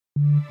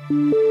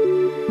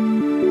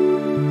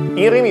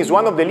INRiM is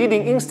one of the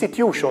leading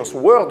institutions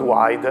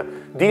worldwide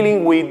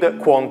dealing with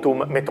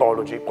quantum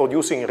metrology,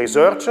 producing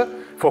research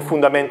for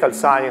fundamental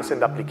science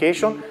and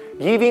application,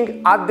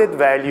 giving added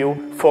value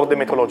for the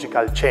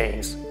metrological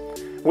chains.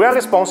 We are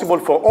responsible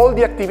for all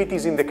the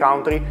activities in the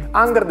country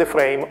under the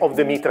frame of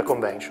the Meter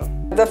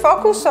Convention. The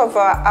focus of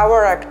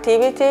our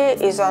activity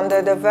is on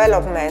the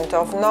development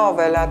of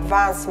novel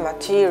advanced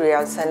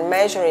materials and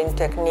measuring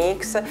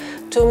techniques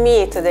to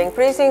meet the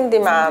increasing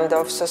demand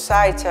of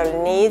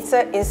societal needs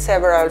in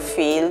several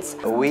fields.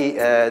 We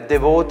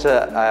devote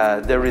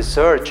the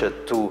research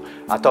to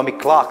atomic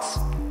clocks,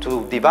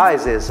 to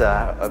devices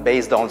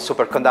based on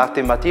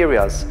superconducting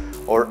materials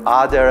or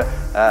other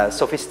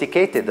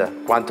sophisticated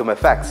quantum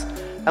effects,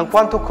 and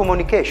quantum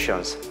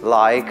communications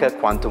like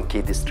quantum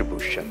key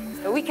distribution.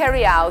 We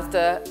carry out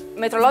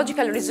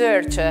metrological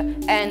research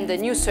and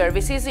new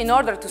services in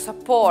order to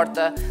support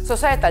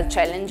societal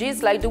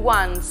challenges like the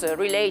ones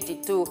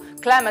related to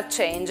climate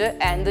change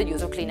and the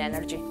use of clean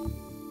energy.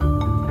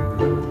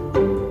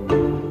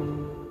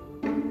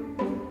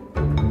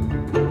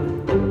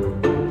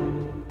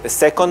 The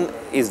second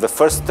is the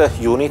first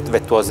unit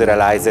that was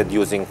realized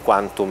using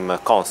quantum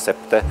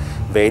concept.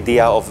 The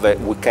idea of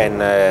we can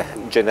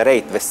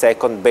generate the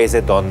second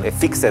based on a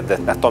fixed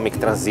atomic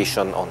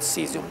transition on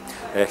cesium.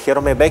 Here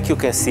on my back you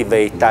can see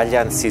the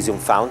Italian cesium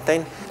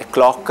fountain, a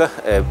clock,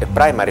 a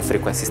primary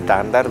frequency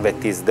standard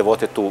that is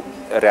devoted to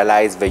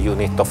realize the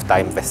unit of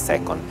time the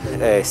second.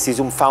 A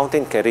cesium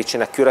fountain can reach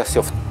an accuracy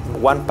of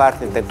 1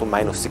 part in 10 to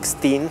minus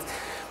 16,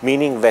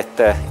 meaning that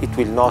it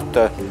will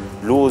not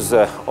lose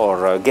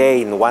or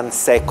gain 1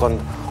 second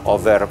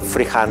over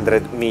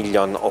 300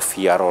 million of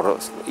years or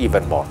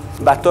even more.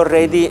 But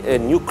already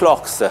new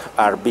clocks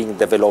are being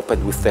developed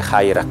with the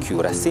higher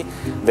accuracy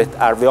that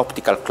are the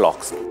optical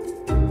clocks.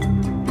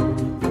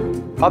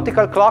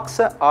 Optical clocks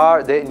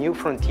are the new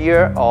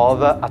frontier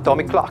of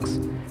atomic clocks.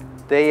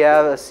 They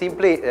have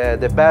simply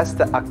the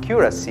best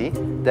accuracy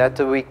that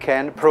we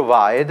can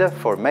provide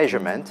for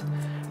measurement.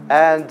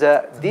 And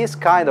these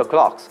kind of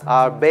clocks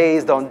are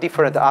based on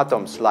different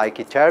atoms like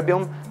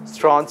ytterbium,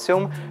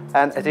 strontium,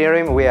 and at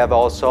INRiM we have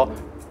also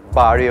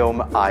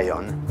barium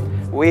ion.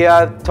 We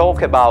have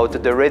talked about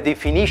the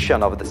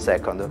redefinition of the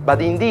second,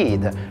 but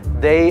indeed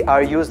they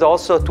are used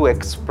also to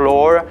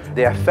explore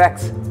the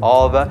effects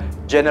of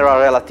general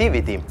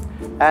relativity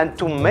and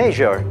to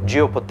measure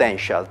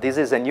geopotential. This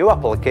is a new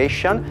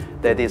application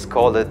that is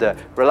called the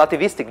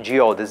relativistic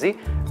geodesy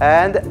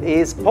and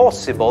is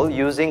possible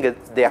using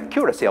the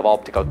accuracy of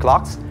optical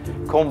clocks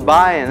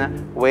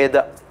combined with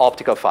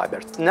optical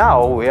fibers.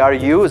 Now we are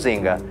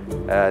using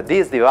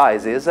these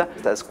devices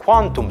as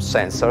quantum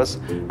sensors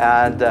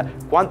and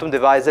quantum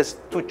devices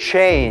to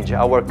change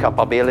our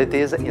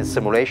capabilities in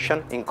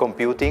simulation, in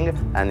computing,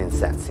 and in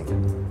sensing.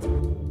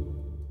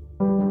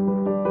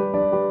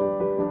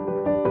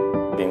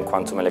 In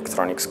Quantum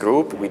Electronics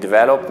Group, we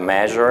develop,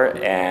 measure,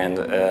 and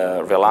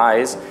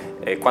realize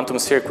quantum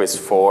circuits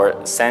for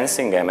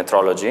sensing and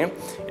metrology,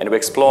 and we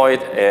exploit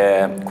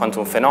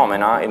quantum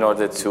phenomena in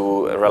order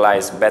to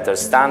realize better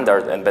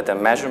standard and better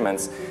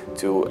measurements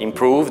to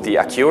improve the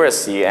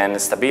accuracy and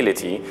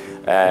stability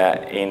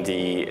in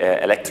the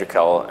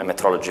electrical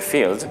metrology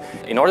field.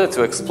 In order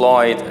to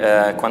exploit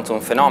quantum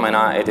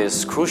phenomena, it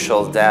is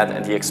crucial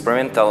that the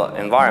experimental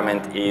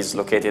environment is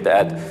located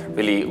at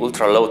really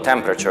ultra-low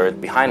temperature.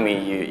 Behind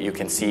me you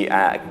can see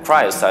a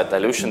cryostat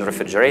dilution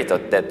refrigerator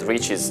that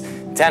reaches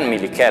 10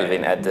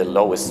 millikelvin at the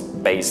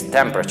lowest base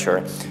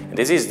temperature.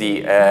 This is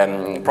the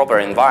proper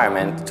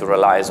environment to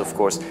realize, of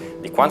course,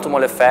 the quantum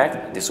Hall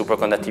effect, the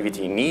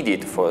superconductivity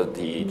needed for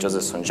the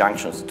Josephson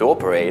junctions to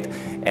operate,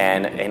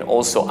 and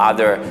also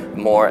other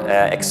more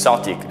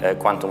exotic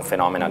quantum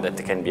phenomena that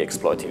can be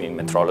exploited in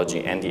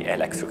metrology and the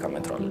electrical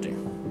metrology.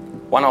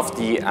 One of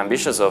the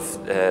ambitions of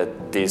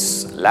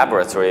this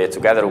laboratory,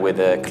 together with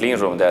the clean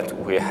room that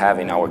we have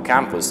in our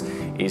campus,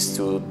 is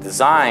to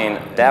design,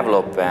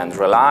 develop, and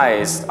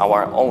realize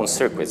our own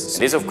circuits.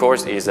 This, of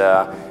course, is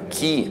a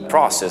key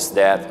process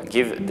that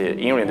gives the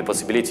INRiM the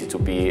possibility to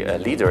be a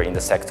leader in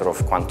the sector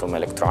of quantum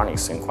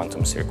electronics and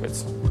quantum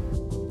circuits.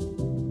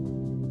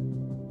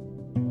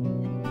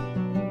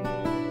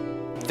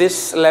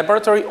 This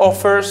laboratory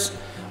offers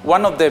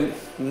one of the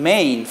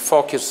main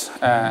focus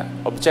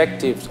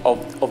objectives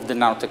of the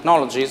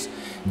nanotechnologies,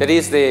 that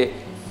is the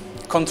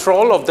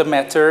control of the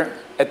matter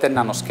at the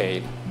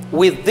nanoscale.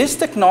 With these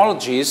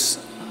technologies,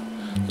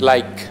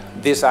 like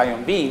these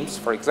ion beams,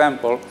 for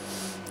example,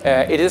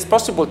 it is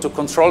possible to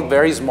control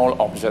very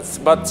small objects.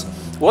 But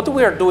what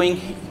we are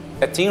doing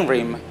at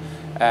INRiM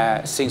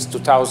since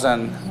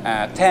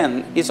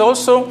 2010 is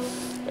also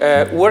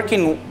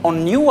working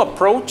on new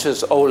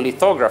approaches of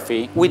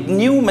lithography with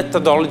new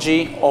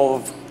methodology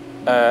of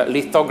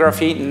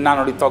lithography,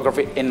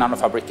 nanolithography, and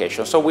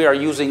nanofabrication. So we are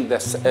using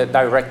this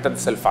directed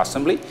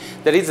self-assembly,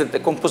 that is the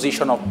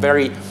composition of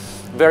very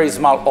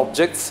small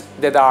objects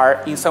that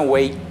are in some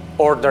way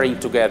ordering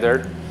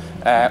together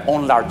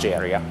on large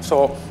area.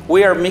 So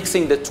we are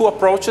mixing the two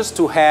approaches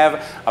to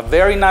have a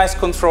very nice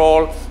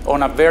control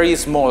on a very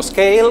small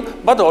scale,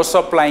 but also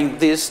applying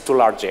this to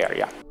large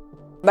area.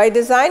 By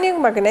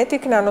designing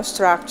magnetic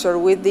nanostructure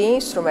with the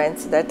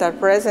instruments that are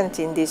present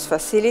in these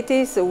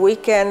facilities, we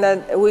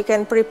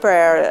can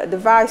prepare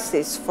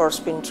devices for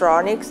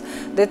spintronics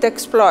that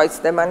exploits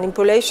the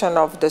manipulation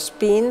of the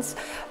spins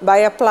by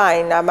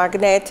applying a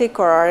magnetic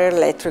or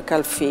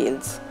electrical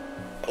fields.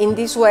 In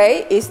this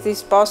way, it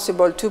is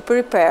possible to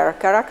prepare,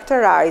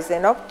 characterize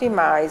and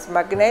optimize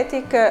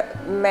magnetic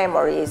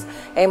memories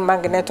and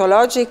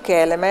magnetologic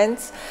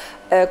elements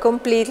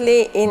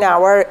completely in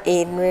our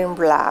INRiM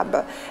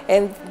lab,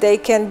 and they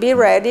can be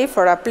ready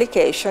for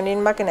application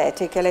in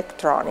magnetic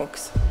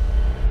electronics.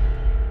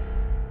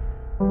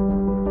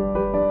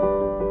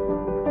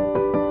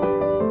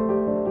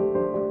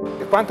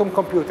 The quantum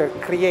computer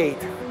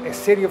creates a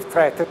serious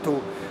threat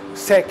to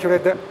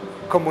secured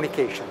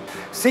communication.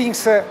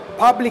 Since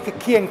public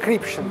key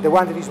encryption, the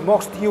one that is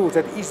most used,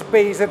 is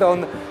based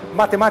on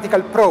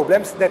mathematical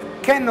problems that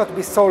cannot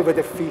be solved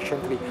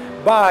efficiently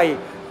by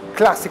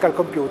classical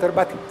computer,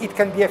 but it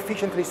can be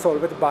efficiently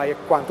solved by a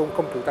quantum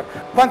computer.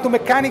 Quantum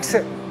mechanics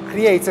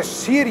creates a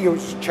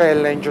serious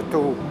challenge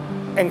to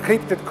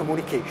encrypted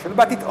communication,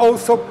 but it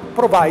also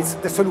provides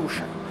the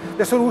solution.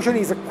 The solution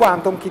is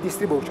quantum key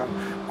distribution.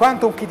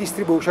 Quantum key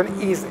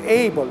distribution is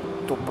able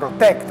to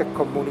protect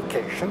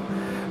communication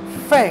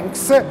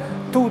thanks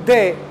to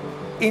the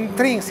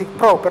intrinsic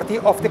property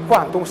of the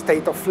quantum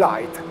state of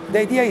flight.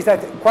 The idea is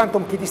that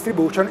quantum key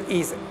distribution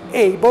is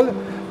able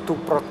to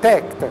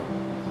protect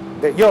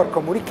your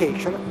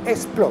communication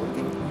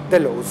exploiting the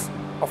laws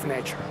of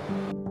nature.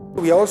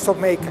 We also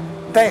make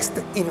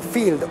tests in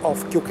field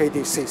of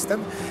QKD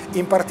system.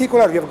 In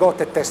particular, we have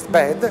got a test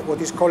bed, what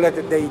is called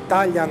the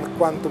Italian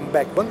quantum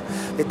backbone.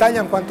 The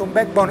Italian quantum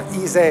backbone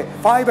is a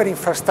fiber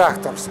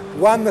infrastructure,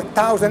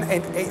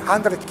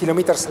 1,800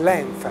 kilometers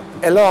length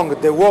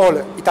along the whole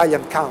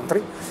Italian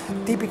country,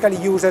 typically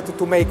used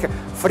to make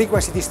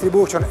frequency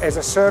distribution as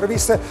a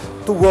service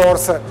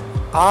towards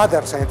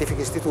other scientific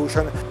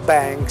institutions,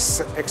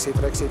 banks,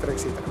 etc., etc.,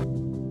 etc.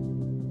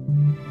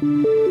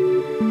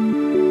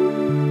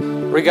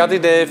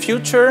 Regarding the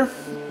future,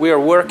 we are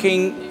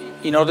working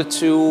in order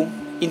to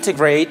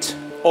integrate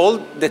all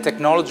the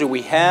technology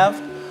we have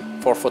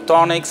for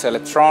photonics,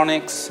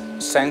 electronics,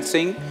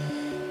 sensing,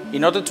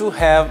 in order to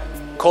have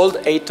cold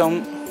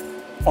atom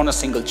on a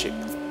single chip.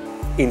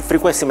 In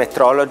frequency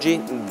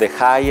metrology, the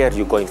higher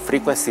you go in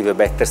frequency, the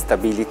better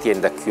stability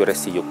and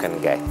accuracy you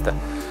can get.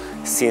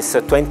 Since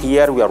 20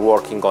 years we are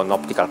working on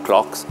optical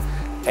clocks,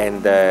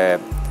 and the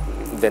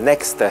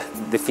next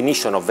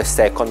definition of the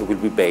second will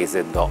be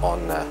based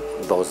on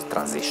those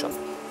transitions.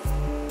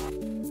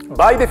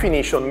 By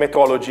definition,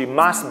 metrology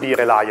must be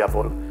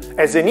reliable.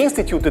 As an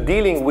institute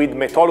dealing with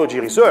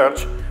metrology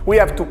research, we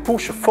have to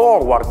push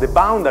forward the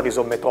boundaries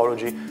of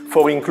metrology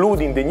for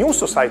including the new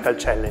societal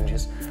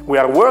challenges. We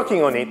are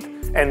working on it,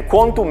 and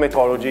quantum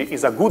metrology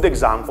is a good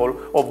example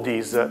of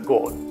this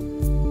goal.